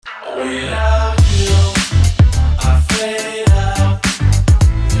Without you, I fade out.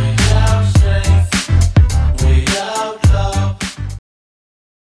 Without strength, without love.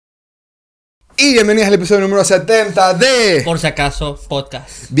 Y bienvenidos al episodio número 70 de... Por si acaso,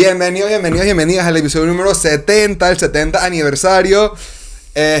 podcast. Bienvenidas al episodio número 70, el 70 aniversario.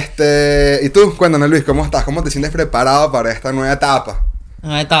 Y tú, cuéntanos, Luis, ¿cómo estás? ¿Cómo te sientes preparado para esta nueva etapa?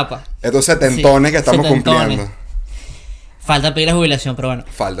 Una etapa. Estos setentones que estamos cumpliendo. Falta pedir la jubilación, pero bueno.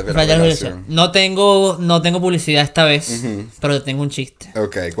 Falta pedir la jubilación. No tengo publicidad esta vez, pero tengo un chiste.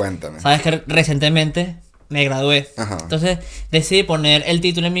 Ok, cuéntame. Sabes que recientemente me gradué. Ajá. Entonces decidí poner el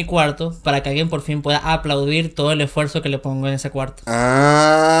título en mi cuarto para que alguien por fin pueda aplaudir todo el esfuerzo que le pongo en ese cuarto.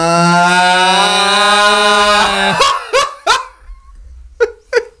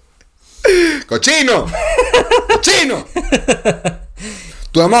 ¡Cochino! ¡Cochino!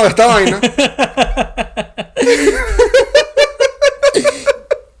 ¿Tú amabas esta vaina?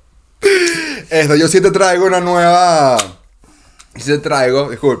 Yo sí te traigo una nueva... Sí te traigo,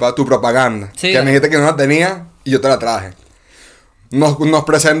 disculpa, tu propaganda. Sí. Que me dijiste que no la tenía y yo te la traje. Nos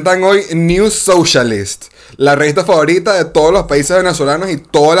presentan hoy New Socialist, la revista favorita de todos los países venezolanos y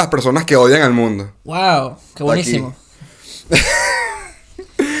todas las personas que odian al mundo. ¡Wow! ¡Qué buenísimo! Así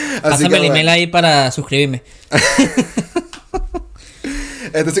Pásame el que, email ahí para suscribirme.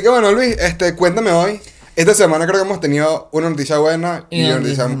 Así que bueno, Luis, cuéntame hoy. Esta semana creo que hemos tenido una noticia buena y una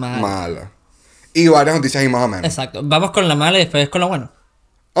noticia mala. Y varias noticias y más o menos. Exacto. Vamos con la mala y después con la buena.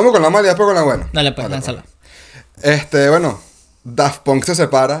 Vamos con la mala y después con la buena. Dale pues, lánzala. Bueno, Daft Punk se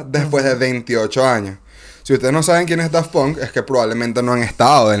separa después de 28 años. Si ustedes no saben quién es Daft Punk, es que probablemente no han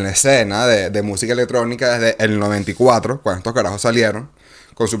estado en la escena de música electrónica desde el 94, cuando estos carajos salieron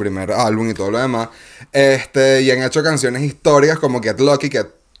con su primer álbum y todo lo demás. Y han hecho canciones históricas como Get Lucky, que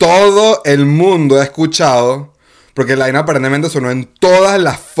todo el mundo ha escuchado, porque la vaina aparentemente sonó en todas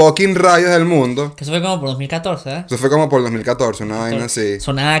las fucking radios del mundo. Que eso fue como por 2014, ¿eh? Eso fue como por 2014, una vaina así.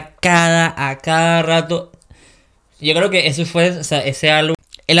 Sonaba a cada rato. Yo creo que ese fue, o sea, ese álbum.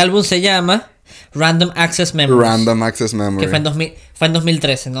 El álbum se llama Random Access Memories. Random Access Memory. Que fue en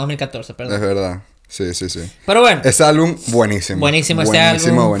 2013, no 2014, perdón. Es verdad. Sí. Pero bueno. Ese álbum, buenísimo. Buenísimo ese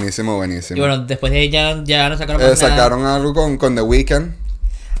álbum. Buenísimo. Y bueno, después de ahí ya no sacaron más sacaron nada. algo con The Weeknd.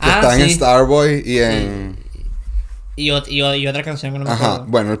 Que está en sí. Starboy y en... Y otra canción que no me Ajá, acuerdo.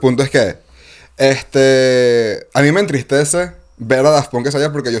 bueno, el punto es que... a mí me entristece ver a Daft Punk que se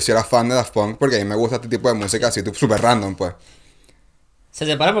haya, porque yo sí era fan de Daft Punk, porque a mí me gusta este tipo de música así, súper random, pues. Se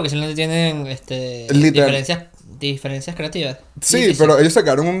separan porque simplemente tienen diferencias creativas. Sí, pero ellos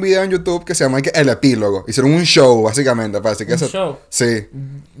sacaron un video en YouTube que se llama El Epílogo. Hicieron un show, básicamente, para así que... ¿Un show? Sí.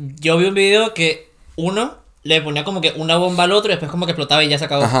 Yo vi un video que uno le ponía como que una bomba al otro y después como que explotaba y ya se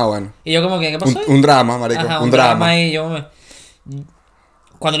acabó. Ajá, bueno. Y yo como que, ¿qué pasó ahí? Un drama, marico. Ajá, un drama. y yo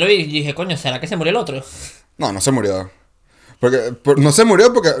cuando lo vi dije, coño, ¿será que se murió el otro? No se murió. No se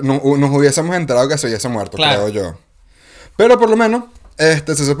murió porque nos hubiésemos enterado que se hubiese muerto, claro. Creo yo. Pero por lo menos,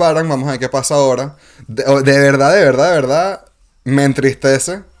 se separan, vamos a ver qué pasa ahora. De verdad, me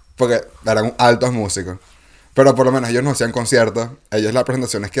entristece porque eran altos músicos. Pero por lo menos ellos no hacían conciertos. Ellos las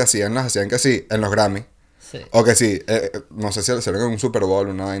presentaciones que hacían, las hacían que sí, en los Grammy. Sí. O que sí, no sé si lo hicieron en un Super Bowl,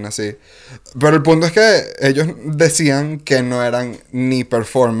 una vaina así. Pero el punto es que ellos decían que no eran ni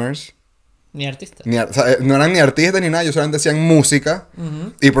performers, Ni artista. o sea, no eran ni artistas ni nada, ellos solamente hacían música.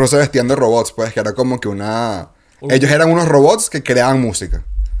 Y por eso se vestían de robots, pues, que era como que ellos eran unos robots que creaban música.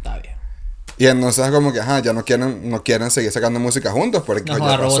 Está bien. Y entonces como que, ya no quieren seguir sacando música juntos. Porque, No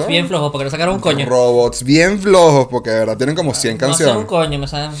jodas, robots bien flojos porque no sacaron un coño. Robots bien flojos porque de verdad tienen como 100 canciones. No sé un coño, me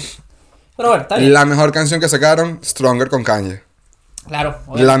saben. Pero bueno, está bien. La mejor canción que sacaron, Stronger con Kanye. Claro.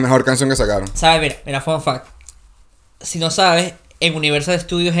 La mejor canción que sacaron. ¿Sabes? Mira, fun fact. Si no sabes, en Universal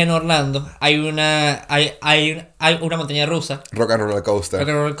Studios en Orlando hay una montaña rusa. Rock and Roller Coaster. Rock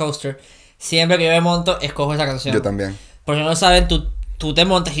and Roller Coaster. Siempre que yo me monto, escojo esa canción. Yo también. Porque si no lo saben, tú te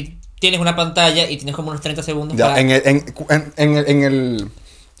montas y tienes una pantalla y tienes como unos 30 segundos Ya, para... en el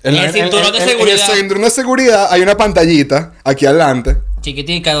cinturón de seguridad. En el cinturón de seguridad hay una pantallita aquí adelante.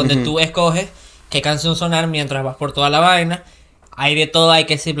 Chiquitica, donde tú escoges qué canción sonar mientras vas por toda la vaina. Hay de todo, hay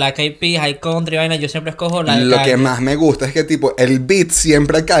que si Black Eyed Peas, hay country, vaina. Yo siempre escojo la de Lo Kanye. que más me gusta es que tipo el beat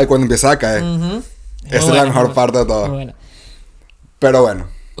siempre cae cuando empieza a caer. Esa es la mejor parte de todo. Muy buena. Pero bueno.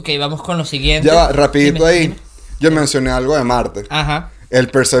 Ok, vamos con lo siguiente. Ya va, rapidito Dime, ahí. dime. Yo mencioné algo de Marte. Ajá. El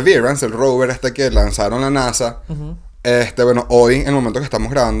Perseverance, el rover que lanzaron la NASA. Bueno, hoy, en el momento que estamos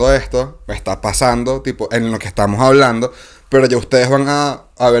grabando esto, está pasando, tipo, en lo que estamos hablando. Pero ya ustedes van a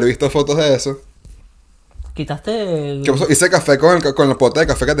haber visto fotos de eso. Quitaste el... ¿Qué pasó? Hice café con el pote de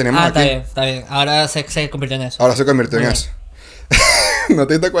café que teníamos aquí. Está bien. Ahora se convirtió en eso. Ahora se convirtió en Muy eso. ¿No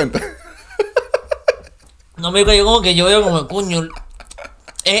te diste cuenta? No me digo, yo como que yo veo como, coño.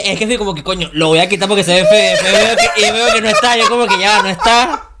 Es que fui como que, coño, lo voy a quitar porque se ve feo. Después y veo que no está, yo como que ya no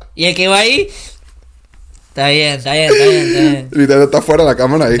está. Y el que va ahí. Está bien, está bien, está bien, está bien. Literal está fuera de la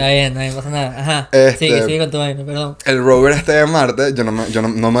cámara ahí. Está bien, no pasa nada. Ajá. Sigue con tu vaina, perdón. El rover este de Marte, yo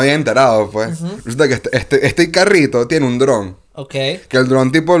no me había enterado, pues. Resulta que este carrito tiene un dron. Ok. Que el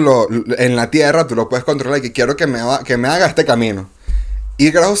dron tipo en la tierra tú lo puedes controlar y que quiero que me haga este camino. Y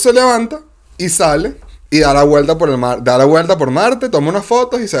el carajo se levanta y sale y da la vuelta por el mar, da la vuelta por Marte, toma unas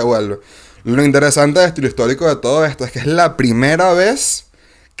fotos y se devuelve. Lo interesante de esto y lo histórico de todo esto es que es la primera vez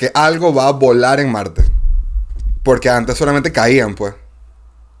que algo va a volar en Marte. Porque antes solamente caían, pues.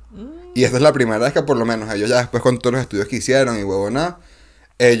 Y esta es la primera vez que por lo menos ellos ya después con todos los estudios que hicieron y huevona,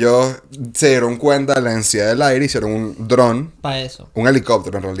 ellos se dieron cuenta de la densidad del aire y hicieron un dron. Para eso. Un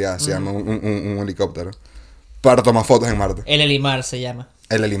helicóptero en realidad, se llama un helicóptero. Para tomar fotos en Marte. El Elimar se llama.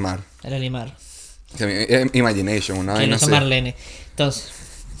 El Elimar. El Elimar. Imagination, una Que vaina lo hizo así. Marlene. Entonces,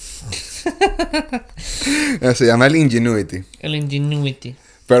 Se llama el Ingenuity. el Ingenuity.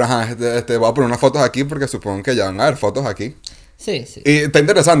 Pero ajá, voy a poner unas fotos aquí porque supongo que ya van a haber fotos aquí. Sí, sí. Y está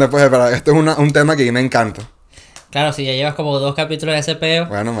interesante, pues, pero esto es un tema que a mí me encanta. Claro, si ya llevas como 2 capítulos de ese peo.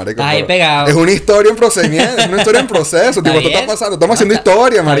 Bueno, marico. Estás ahí pero pegado. Es una historia en procedimiento, es una historia en proceso. Tipo, esto está bien. pasando. Estamos haciendo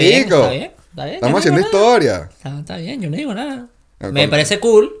historia, Está bien, marico. Está bien. Estamos yo no haciendo digo nada. historia. Está bien, yo no digo nada. No, Me con- parece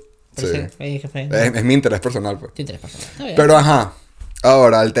cool. Sí. Es mi interés personal, pues. Te interesa personal. Está bien. Pero ajá.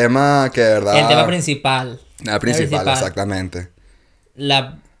 Ahora, el tema que de verdad. El tema principal. El principal, exactamente.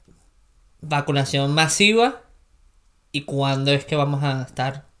 La vacunación masiva y cuándo es que vamos a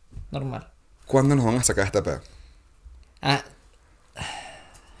estar normal. ¿Cuándo nos van a sacar este pedo? Ah,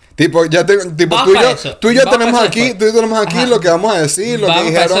 Tipo, tipo Vamos tú y para yo, eso. tú y yo Vamos tenemos para eso aquí, después. tú y yo tenemos aquí Ajá. lo que vamos a decir, lo que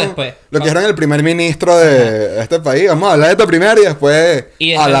Vamos para eso dijeron, después. lo que dijeron el primer ministro de este país. Vamos a hablar de esto primero y después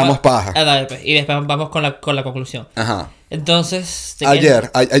después hablamos paja. dale, pues, y después vamos con la conclusión. Ajá. Entonces,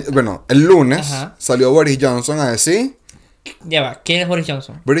 Bueno, el lunes Ajá. salió Boris Johnson a decir, ya va. ¿Quién es Boris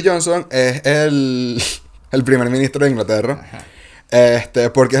Johnson? Boris Johnson es el primer ministro de Inglaterra. Ajá.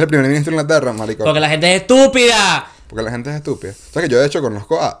 ¿Por qué es el primer ministro de Inglaterra, marico? Porque la gente es estúpida. Porque la gente es estúpida. O sea que yo de hecho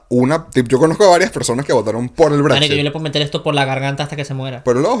conozco yo conozco a varias personas que votaron por el Brexit. Marico, yo le puedo meter esto por la garganta hasta que se muera.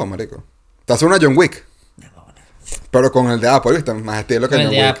 Por el ojo, marico. Te hace una John Wick. Pero con el de Apple, ¿viste? Más estilo que Con el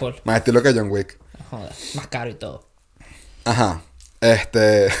John de Wick. Apple. Más estilo que John Wick. No jodas, más caro y todo. Ajá. Más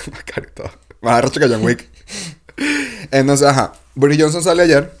caro y todo. Más arrecho que John Wick. Entonces, ajá. Boris Johnson sale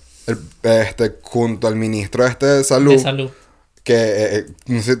ayer. Junto al ministro de salud. De salud. Que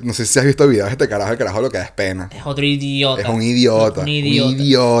no sé si has visto videos de este carajo. El carajo lo que da es pena. Es otro idiota. Es un idiota. Un idiota.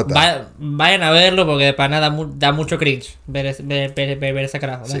 idiota. Vayan a verlo porque de pana da mucho cringe ver ese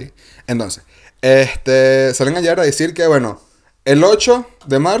carajo. ¿no? Sí. Entonces, salen ayer a decir que, bueno, el 8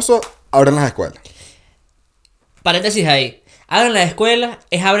 de marzo abren las escuelas. Paréntesis ahí. Abren la escuela,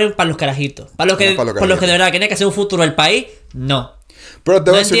 abren para los carajitos. Para los que, Para los por los que de carajitos. verdad tiene que hacer un futuro del país, no. Pero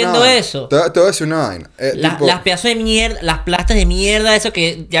te No voy a decir entiendo una vaina. eso. Te voy a decir una vaina. Tipo, Las pedazos de mierda, las plastas de mierda, eso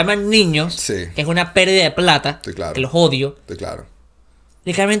que llaman niños, Sí. que es una pérdida de plata, Sí, claro. que los odio, estoy claro.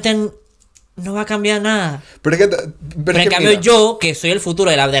 literalmente no va a cambiar nada. Pero es que... Pero en cambio mira, yo, que soy el futuro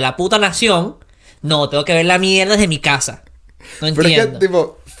de la puta nación, no, tengo que ver la mierda desde mi casa. No Pero es entiendo. que,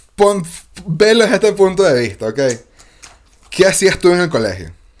 tipo, velo desde este punto de vista, ¿ok? ¿Qué hacías tú en el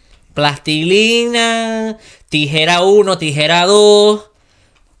colegio? Plastilina, tijera 1, tijera 2.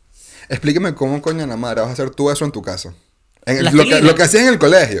 Explíqueme cómo coño la madre vas a hacer tú eso en tu casa. Plastilina. Lo que hacías en el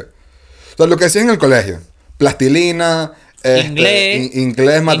colegio. O sea, lo que hacías en el colegio. Plastilina,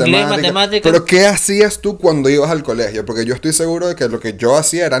 inglés, matemáticas. Pero ¿qué hacías tú cuando ibas al colegio? Porque yo estoy seguro de que lo que yo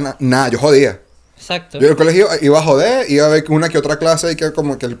hacía era nada, yo jodía. Exacto. Yo en el colegio iba a joder, iba a ver una que otra clase y que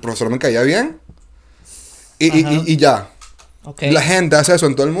como que el profesor me caía bien. Y ya. Ok. La gente hace eso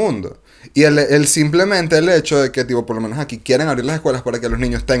en todo el mundo. Y simplemente el hecho de que, tipo, por lo menos aquí quieren abrir las escuelas para que los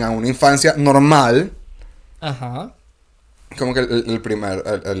niños tengan una infancia normal, Ajá. como que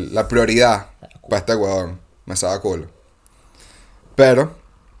la prioridad para este huevón me sabe culo. Pero,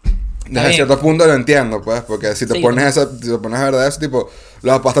 desde bien. cierto punto lo entiendo, pues, porque si te Sí, pones si te pones a verdad eso, tipo,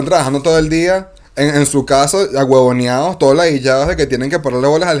 los papás están trabajando todo el día en su casa, ahuevoneados, todos ladillados de que tienen que ponerle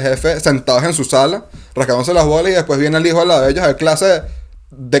bolas al jefe sentados en su sala, rascándose las bolas y después viene el hijo al lado de ellos a ver clase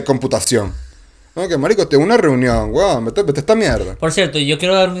de computación. No, que marico, tengo una reunión, weón, vete a esta mierda. Por cierto, yo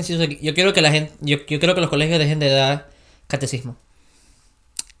quiero dar un inciso aquí. Yo quiero que la gente, yo quiero que los colegios dejen de dar catecismo.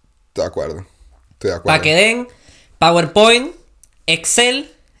 Estoy de acuerdo. Para que den PowerPoint, Excel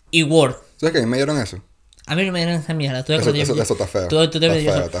y Word. ¿Sabes que a mí me dieron eso? A mí no me dieron esa mierda. Estoy de Eso- acuerdo, eso está feo. Tú Está debes-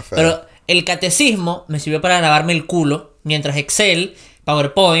 feo, está feo. Pero el catecismo me sirvió para lavarme el culo, mientras Excel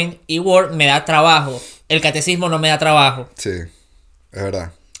PowerPoint y Word me da trabajo. El catecismo no me da trabajo. Sí, es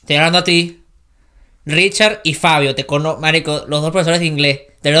verdad. Estoy hablando a ti, Richard y Fabio. Te conozco, marico, los dos profesores de inglés.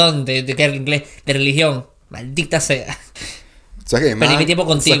 Perdón, ¿de qué inglés? De religión. Maldita sea. ¿Sabes que Perdí mi tiempo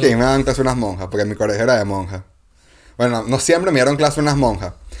contigo. ¿Sabes que me daban clase unas monjas? Porque mi colegio era de monjas. Bueno, no siempre me dieron clase unas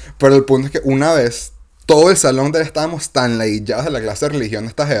monjas. Pero el punto es que una vez, todo el salón de estábamos tan ladillados de la clase de religión de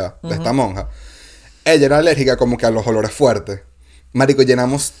esta jeva, de esta monja. Ella era alérgica como que a los olores fuertes. Marico,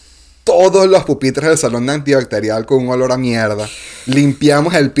 llenamos todos los pupitres del salón de antibacterial con un olor a mierda.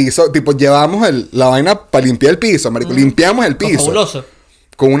 Limpiamos el piso, tipo, llevamos la vaina para limpiar el piso, marico. Limpiamos el piso. Fabuloso.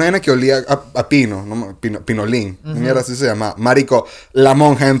 Con una vaina que olía a pino, no, pinolín. Mierda, así se llama. Marico, la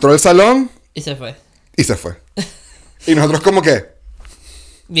monja entró al salón Y se fue. y se fue. Y nosotros como que,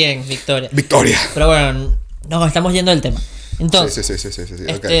 Bien, victoria. victoria. Pero bueno, nos estamos yendo del tema. Entonces, Sí.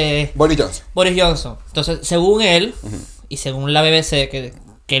 este- Ok. Boris Johnson. Boris Johnson. Entonces, según él, y según la BBC,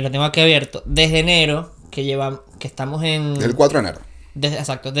 que lo tengo aquí abierto, desde enero, que estamos en... El 4 de enero.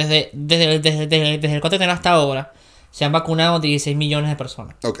 Exacto, desde el 4 de enero hasta ahora, se han vacunado 16 millones de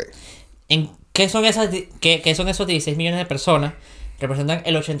personas. Ok. ¿Qué son esos 16 millones de personas? Representan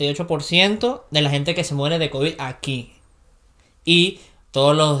el 88% de la gente que se muere de COVID aquí. Y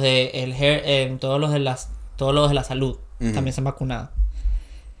todos los de todos los de la salud también se han vacunado.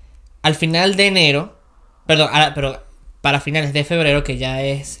 Al final de enero, pero para finales de febrero, que ya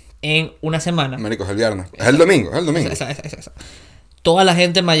es en una semana. Marico, es el viernes. Es el domingo. Esa. Toda la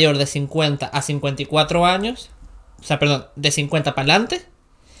gente mayor de 50 a 54 años, o sea, perdón, de 50 para adelante,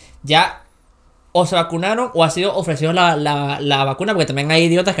 ya o se vacunaron o ha sido ofrecido la vacuna, porque también hay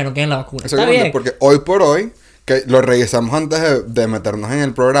idiotas que no quieren la vacuna. Está Exactamente, bien. porque hoy por hoy, que lo revisamos antes de meternos en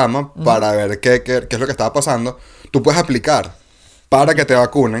el programa para ver qué es lo que estaba pasando, tú puedes aplicar para que te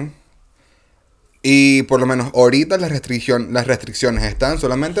vacunen. Y por lo menos ahorita las restricciones están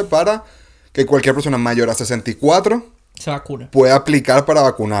solamente para que cualquier persona mayor a 64 Se vacuna. pueda aplicar para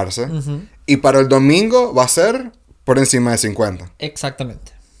vacunarse. Y para el domingo va a ser por encima de 50.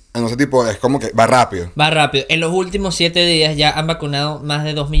 Exactamente. Entonces, tipo, es como que va rápido. Va rápido. En los últimos 7 días ya han vacunado más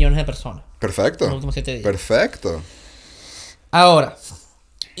de 2 millones de personas. Perfecto. En los últimos 7 días. Perfecto. Ahora,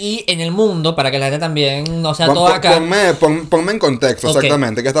 y en el mundo, para que la gente también no sea todo acá. Ponme en contexto, Ok.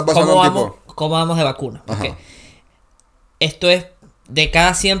 exactamente. ¿Qué está pasando? ¿Cómo vamos de vacuna? Ajá. Ok. Esto es de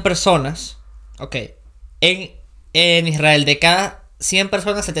cada 100 personas. Ok. En Israel, de cada 100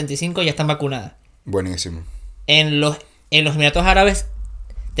 personas, 75 ya están vacunadas. Buenísimo. En los Emiratos Árabes,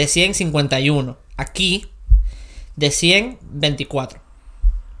 de 100, 51. Aquí, de 100, 24.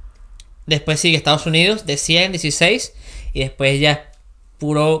 Después sigue Estados Unidos, de 100, 16. Y después ya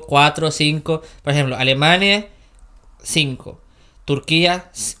puro 4, 5. Por ejemplo, Alemania, 5.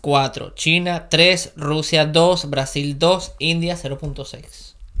 Turquía, 4. China, 3. Rusia, 2. Brasil, 2. India,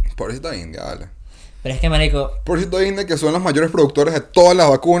 0.6. Pobrecita India, vale. Pero es que, marico, Pobrecita India, que son los mayores productores de todas las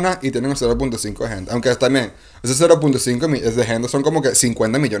vacunas y tienen el 0.5 de gente. Aunque también, ese 0.5 de gente son como que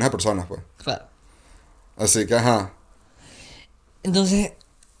 50 millones de personas, pues. claro. Así que, ajá. Entonces,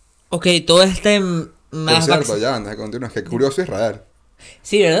 ok, todo este Por más cierto, ya, antes de continuar, es que curioso Israel.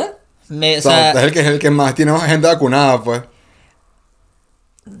 Sí, ¿verdad? O O sea, es el que más tiene más gente vacunada, pues.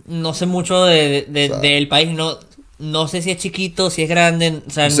 no sé mucho del país, no sé si es chiquito, si es grande, o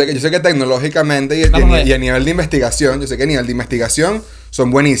sea, Yo sé que tecnológicamente Vamos a ver. y a nivel de investigación, yo sé que a nivel de investigación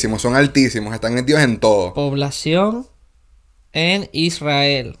son buenísimos, son altísimos, están metidos en todo. población en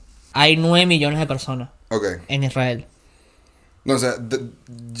Israel. Hay 9 millones de personas Ok. en Israel. Entonces,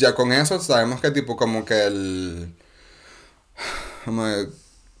 ya con eso sabemos que tipo como que como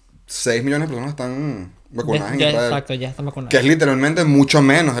 6 millones de personas están vacunadas en Israel. Exacto, ya están vacunados. Que es literalmente mucho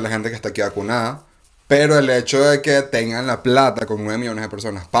menos de la gente que está aquí vacunada. Pero el hecho de que tengan la plata con 9 millones de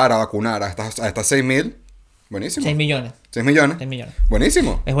personas para vacunar a estas 6 mil, buenísimo. 6 millones. 6 millones. 6 millones.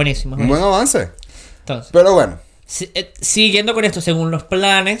 Buenísimo. Es buenísimo. Un buen avance. Entonces, Pero bueno, siguiendo con esto, según los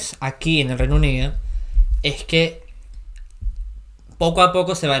planes aquí en el Reino Unido, es que poco a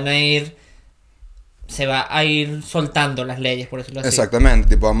poco se va a ir soltando las leyes, por decirlo así. exactamente.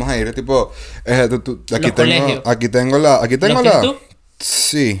 Tipo, vamos a ir, tipo, Los colegios. aquí tengo la. ¿Los tienes tú?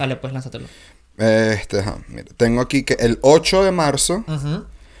 Sí. Dale, pues lánzatelo. Ajá, mira, tengo aquí que el 8 de marzo, Ujú.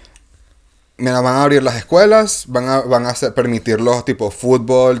 mira, van a abrir las escuelas, van a permitir los tipo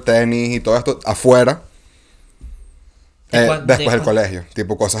fútbol, tenis y todo esto afuera. Después del colegio,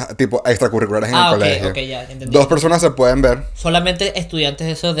 tipo cosas, tipo extracurriculares en el Ok, colegio. ok, ya, entendí. 2 personas se pueden ver, Solamente estudiantes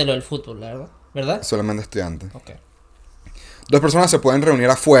eso de lo del fútbol, ¿verdad? solamente estudiantes. Ok. 2 personas se pueden reunir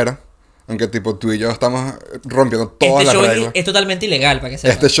afuera, aunque tipo tú y yo estamos rompiendo todas Este las show reglas. es totalmente ilegal, para que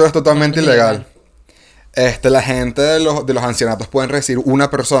sepan. Este show es totalmente ilegal. La gente de los ancianatos pueden recibir una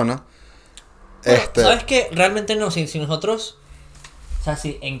persona. Bueno, ¿sabes qué? Realmente no, si nosotros, o sea,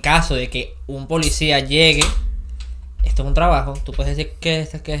 si en caso de que un policía llegue, esto es un trabajo, tú puedes decir que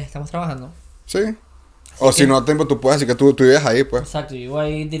estamos trabajando. Sí. O si no, tipo, tú puedes decir que tú vives ahí, pues. Exacto, yo vivo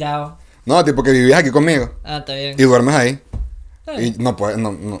ahí tirado. No, tipo que vivías aquí conmigo. Ah, está bien. Y duermes ahí. Está bien. Y no puedes,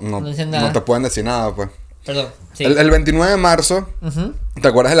 No dicen nada. no te pueden decir nada, pues. Perdón, sí. El 29 de marzo, Ujú. ¿te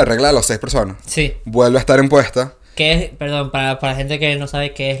acuerdas de la regla de los 6 personas? Sí. Vuelve a estar impuesta ¿Qué es? Perdón, para gente que no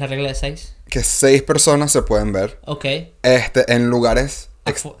sabe qué es la regla de 6. que 6 personas se pueden ver Ok. en lugares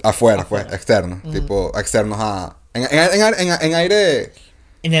afuera, pues, Afuera. externos. Tipo, externos a... En aire...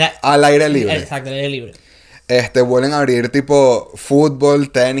 En el, Al aire libre. Exacto, el aire libre. Vuelven a abrir tipo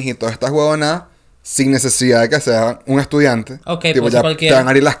fútbol, tenis y todas estas huevonas sin necesidad de que sea un estudiante. Ok, tipo, pues ya te cualquiera. van a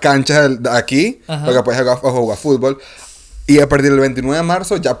abrir las canchas de aquí, Ajá. porque puedes jugar fútbol. Y a partir del 29 de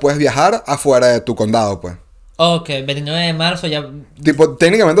marzo ya puedes viajar afuera de tu condado, pues. Ok, 29 de marzo ya Tipo,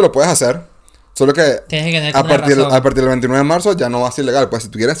 técnicamente lo puedes hacer, solo que tienes que tener a como una partir, razón. a partir del 29 de marzo ya no va a ser ilegal. Pues si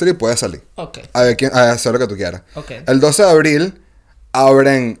tú quieres salir, puedes salir. Ok, A hacer lo que tú quieras. ok. El 12 de abril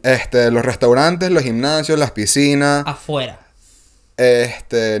abren los restaurantes, los gimnasios, las piscinas. Afuera.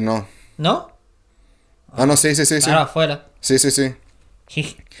 No. ¿No? Ah, no, sí. Claro, afuera. Sí.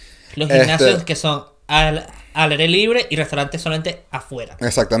 Los gimnasios Este- que son al aire libre y restaurantes solamente afuera.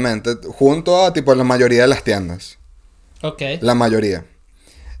 Exactamente. Junto a tipo la mayoría de las tiendas. Ok. La mayoría.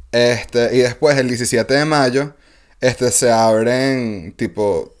 Y después el 17 de mayo, se abren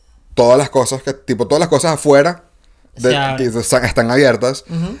tipo todas las cosas afuera Se abren. que están abiertas.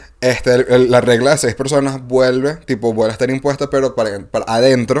 Ujú. La regla de 6 personas vuelve a estar impuesta, pero para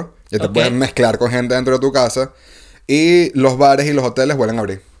adentro. Ya te Ok. puedes mezclar con gente dentro de tu casa. Y los bares y los hoteles vuelven a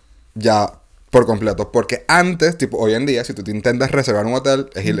abrir. Ya por completo. Porque antes, tipo hoy en día, si tú te intentas reservar un hotel,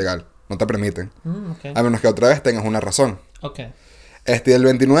 es ilegal. No te permiten. Ok. A menos que otra vez tengas una razón. Ok. Y el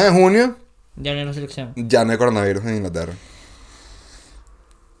 29 de junio, Ya no hay una selección. ya no hay coronavirus en Inglaterra.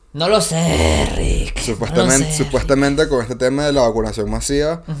 No lo sé, Rick. Supuestamente, No lo sé, supuestamente con este tema de la vacunación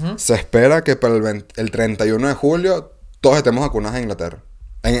masiva, Ujú. se espera que para el 31 de julio todos estemos vacunados en Inglaterra.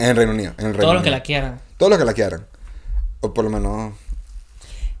 En Reino Unido. En el Rick. Reino Todos los que Unido. la quieran. Todos los que la quieran. O por lo menos...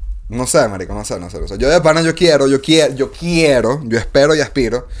 No sé, marico, no sé. O sea, yo de pana yo espero y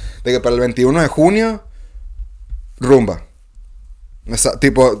aspiro de que para el 21 de junio, rumba.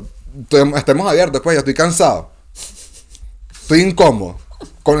 Tipo, estemos abiertos, pues, ya estoy cansado. Estoy incómodo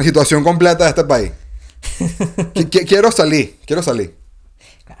con la situación completa de este país. Quiero salir.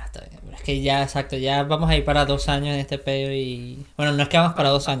 Claro, está bien. Pero es que ya, exacto, ya vamos a ir para 2 años en este pedo y... Bueno, no es que vamos para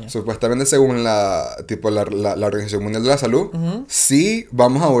 2 años. Supuestamente según la Organización Mundial de la Salud, Ujú. sí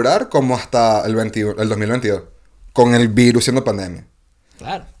vamos a durar como hasta el 2022, con el virus siendo pandemia.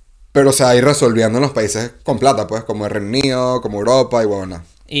 Claro. Pero se va a ir resolviendo en los países con plata, pues, como el Reino Unido, como Europa y bueno.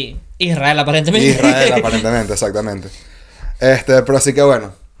 Y Israel aparentemente. Israel, aparentemente, exactamente. Pero así que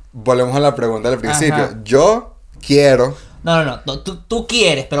bueno, volvemos a la pregunta del principio. Ajá. Yo quiero, No, tú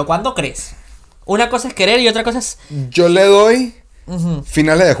quieres, pero ¿cuándo crees? Una cosa es querer y otra cosa es... yo le doy Ujú.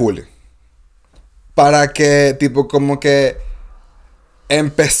 finales de julio. Para que, tipo, como que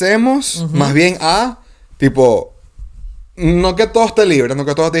empecemos más bien a, tipo, no que todo esté libre, no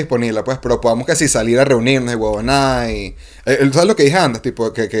que todo esté disponible, pues, pero podamos que si salir a reunirnos y huevonada y... ¿Sabes lo que dije antes?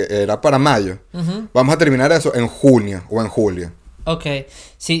 Tipo, que era para mayo. Ujú. Vamos a terminar eso en junio o en julio. Ok.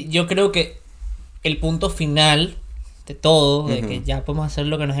 Sí, yo creo que el punto final de todo, de que ya podemos hacer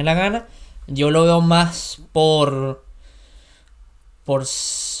lo que nos dé la gana, yo lo veo más por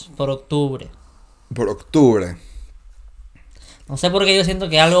octubre. Por octubre. No sé por qué yo siento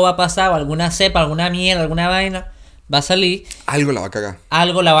que algo va a pasar, o alguna cepa, alguna mierda, alguna vaina va a salir, Algo la va a cagar.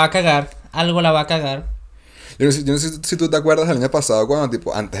 algo la va a cagar. Yo no sé si tú te acuerdas del año pasado cuando,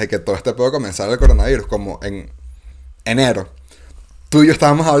 tipo, antes de que todo este pedo comenzara el coronavirus, como en enero, tú y yo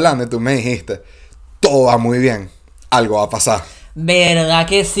estábamos hablando y tú me dijiste, todo va muy bien, algo va a pasar. Verdad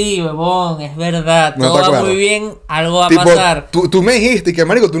que sí, huevón, es verdad. No Todo te va acuerdas. muy bien, algo va a Tipo, pasar. tú me dijiste que,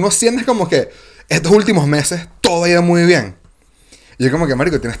 marico, tú no sientes como que estos últimos meses todo ha ido muy bien. Y yo como que,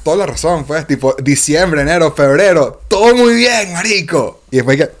 marico, tienes toda la razón, pues, tipo, diciembre, enero, febrero, todo muy bien, marico. Y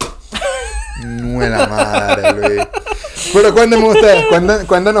después que... Nuela madre, Luis. Pero cuéntenme ustedes,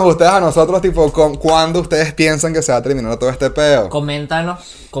 cuéntenos ustedes a nosotros, tipo, ¿cuándo ustedes piensan que se va a terminar todo este peo? Coméntanos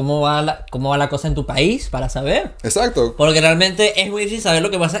cómo va la cosa en tu país para saber. Exacto. Porque realmente es muy difícil saber lo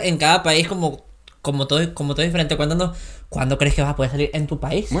que pasa en cada país como como todo es diferente, ¿cuándo crees que vas a poder salir en tu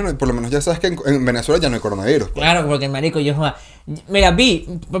país? Bueno, y por lo menos ya sabes que en Venezuela ya no hay coronavirus. Claro, porque marico, mira,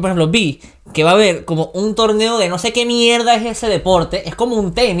 por ejemplo, vi que va a haber como un torneo de no sé qué mierda es ese deporte. Es como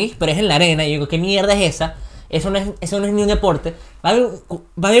un tenis, pero es en la arena. Y yo digo, ¿qué mierda es esa? Eso no es ni un deporte. Va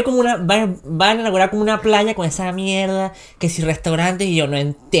a haber como van a inaugurar como una playa con esa mierda, que si restaurantes, y yo no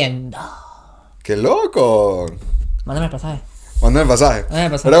entiendo. ¡Qué loco! Mándame el pasaje. Mándame el pasaje. Mándame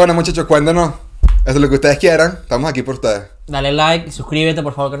el pasaje. Pero bueno, muchachos, cuéntanos. Eso es lo que ustedes quieran. Estamos aquí por ustedes. Dale like y suscríbete,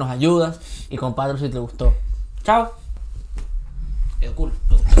 por favor, que nos ayudas. Y compártelo si te gustó. Chao. Quedó cool.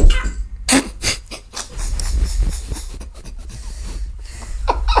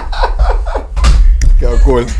 Quedó cool.